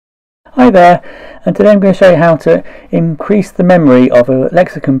Hi there, and today I'm going to show you how to increase the memory of a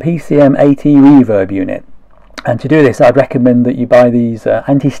Lexicon PCM80 reverb unit. And to do this, I'd recommend that you buy these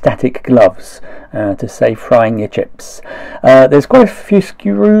anti-static gloves to save frying your chips. There's quite a few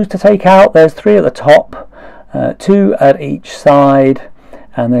screws to take out. There's 3 at the top, 2 at each side,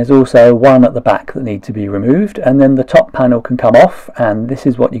 and there's also 1 at the back that need to be removed, and then the top panel can come off, and this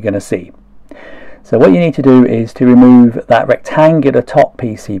is what you're going to see. So what you need to do is to remove that rectangular top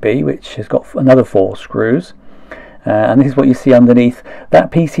PCB, which has got another 4 screws, and this is what you see underneath.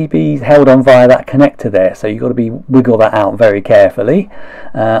 That PCB is held on via that connector there, so you've got to wiggle that out very carefully.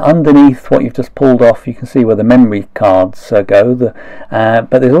 Underneath what you've just pulled off, you can see where the memory cards go, but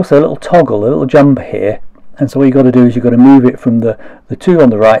there's also a little toggle, a little jumper here, and so what you've got to do is you've got to move it from the 2 on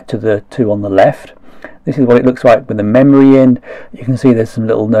the right to the 2 on the left. This is what it looks like with the memory in. You can see there's some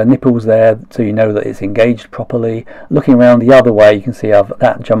little nipples there, so you know that it's engaged properly. Looking around the other way, you can see how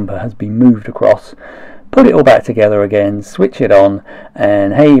that jumper has been moved across. Put it all back together again, switch it on,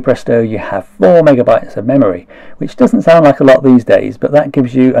 and hey presto, you have 4 megabytes of memory, which doesn't sound like a lot these days, but that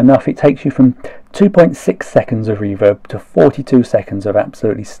gives you enough. It takes you from 2.6 seconds of reverb to 42 seconds of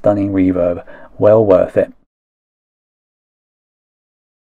absolutely stunning reverb. Well worth it.